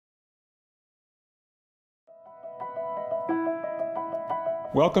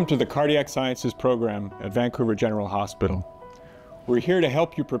Welcome to the Cardiac Sciences program at Vancouver General Hospital. We're here to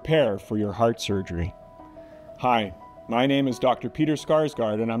help you prepare for your heart surgery. Hi, my name is Dr. Peter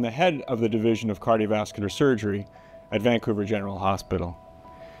Skarsgård, and I'm the head of the Division of Cardiovascular Surgery at Vancouver General Hospital.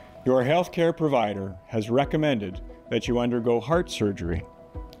 Your healthcare provider has recommended that you undergo heart surgery.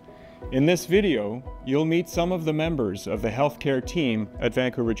 In this video, you'll meet some of the members of the healthcare team at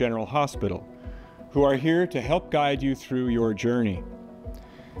Vancouver General Hospital who are here to help guide you through your journey.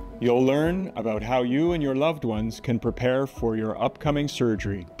 You'll learn about how you and your loved ones can prepare for your upcoming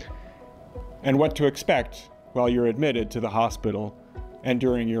surgery and what to expect while you're admitted to the hospital and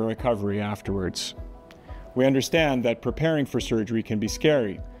during your recovery afterwards. We understand that preparing for surgery can be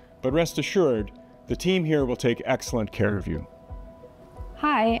scary, but rest assured, the team here will take excellent care of you.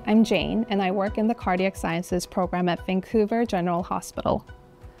 Hi, I'm Jane, and I work in the Cardiac Sciences program at Vancouver General Hospital.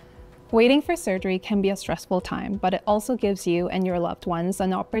 Waiting for surgery can be a stressful time, but it also gives you and your loved ones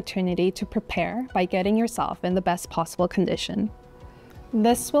an opportunity to prepare by getting yourself in the best possible condition.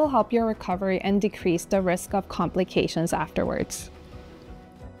 This will help your recovery and decrease the risk of complications afterwards.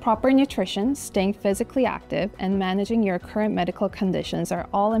 Proper nutrition, staying physically active, and managing your current medical conditions are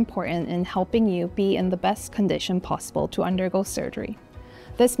all important in helping you be in the best condition possible to undergo surgery.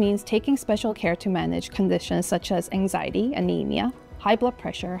 This means taking special care to manage conditions such as anxiety, anemia, high blood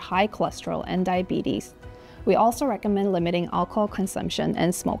pressure, high cholesterol, and diabetes. We also recommend limiting alcohol consumption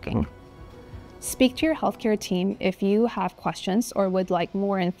and smoking. Speak to your healthcare team if you have questions or would like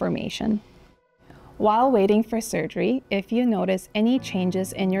more information. While waiting for surgery, if you notice any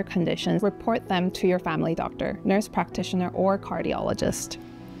changes in your conditions, report them to your family doctor, nurse practitioner, or cardiologist.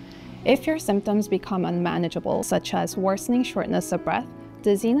 If your symptoms become unmanageable, such as worsening shortness of breath,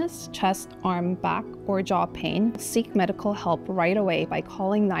 dizziness, chest, arm, back, or jaw pain, seek medical help right away by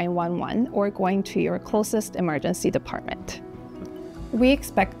calling 911 or going to your closest emergency department. We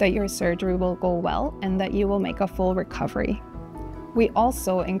expect that your surgery will go well and that you will make a full recovery. We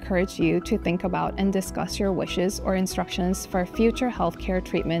also encourage you to think about and discuss your wishes or instructions for future healthcare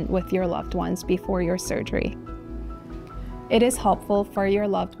treatment with your loved ones before your surgery. It is helpful for your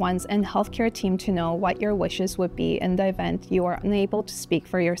loved ones and healthcare team to know what your wishes would be in the event you are unable to speak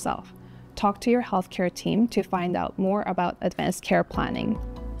for yourself. Talk to your healthcare team to find out more about advanced care planning.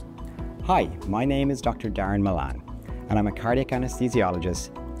 Hi, my name is Dr. Darren Milan, and I'm a cardiac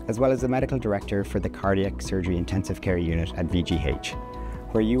anesthesiologist as well as the medical director for the Cardiac Surgery Intensive Care Unit at VGH,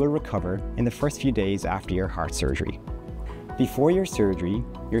 where you will recover in the first few days after your heart surgery. Before your surgery,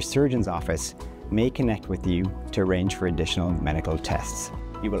 your surgeon's office may connect with you to arrange for additional medical tests.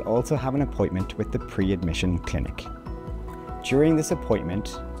 You will also have an appointment with the pre-admission clinic. During this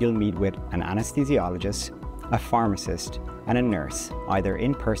appointment, you'll meet with an anesthesiologist, a pharmacist, and a nurse, either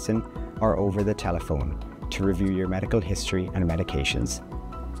in person or over the telephone, to review your medical history and medications.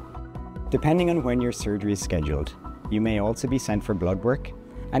 Depending on when your surgery is scheduled, you may also be sent for blood work,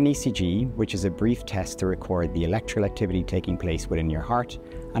 an ECG, which is a brief test to record the electrical activity taking place within your heart,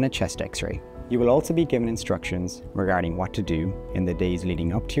 and a chest X-ray. You will also be given instructions regarding what to do in the days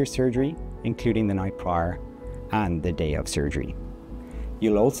leading up to your surgery, including the night prior and the day of surgery.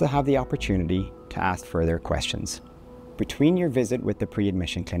 You'll also have the opportunity to ask further questions. Between your visit with the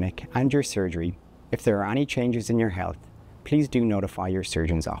pre-admission clinic and your surgery, if there are any changes in your health, please do notify your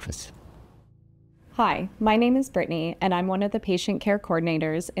surgeon's office. Hi, my name is Brittany, and I'm one of the patient care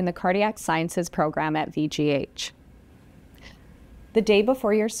coordinators in the Cardiac Sciences program at VGH. The day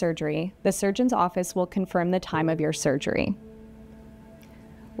before your surgery, the surgeon's office will confirm the time of your surgery.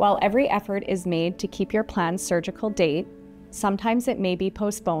 While every effort is made to keep your planned surgical date, sometimes it may be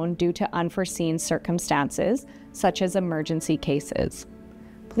postponed due to unforeseen circumstances, such as emergency cases.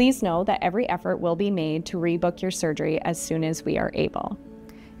 Please know that every effort will be made to rebook your surgery as soon as we are able.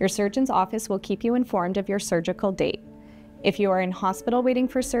 Your surgeon's office will keep you informed of your surgical date. If you are in hospital waiting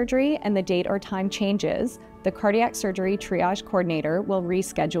for surgery and the date or time changes, the cardiac surgery triage coordinator will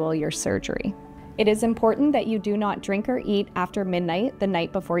reschedule your surgery. It is important that you do not drink or eat after midnight the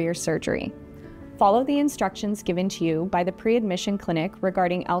night before your surgery. Follow the instructions given to you by the pre-admission clinic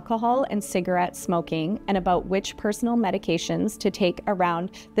regarding alcohol and cigarette smoking and about which personal medications to take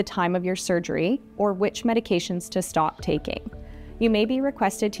around the time of your surgery or which medications to stop taking. You may be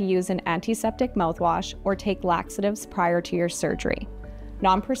requested to use an antiseptic mouthwash or take laxatives prior to your surgery.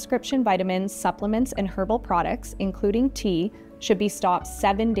 Non-prescription vitamins, supplements, and herbal products, including tea, should be stopped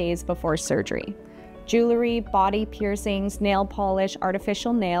 7 days before surgery. Jewelry, body piercings, nail polish,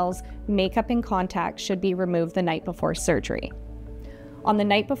 artificial nails, makeup, and contacts should be removed the night before surgery. On the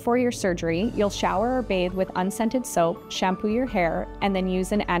night before your surgery, you'll shower or bathe with unscented soap, shampoo your hair, and then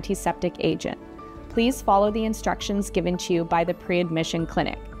use an antiseptic agent. Please follow the instructions given to you by the pre-admission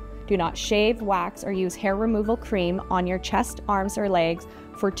clinic. Do not shave, wax, or use hair removal cream on your chest, arms, or legs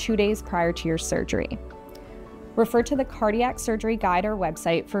for 2 days prior to your surgery. Refer to the Cardiac Surgery Guide or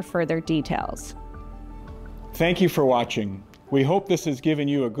website for further details. Thank you for watching. We hope this has given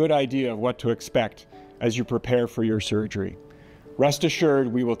you a good idea of what to expect as you prepare for your surgery. Rest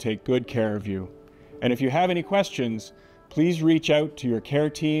assured, we will take good care of you. And if you have any questions, please reach out to your care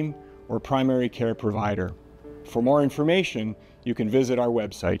team or primary care provider. For more information, you can visit our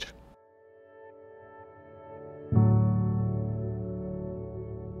website.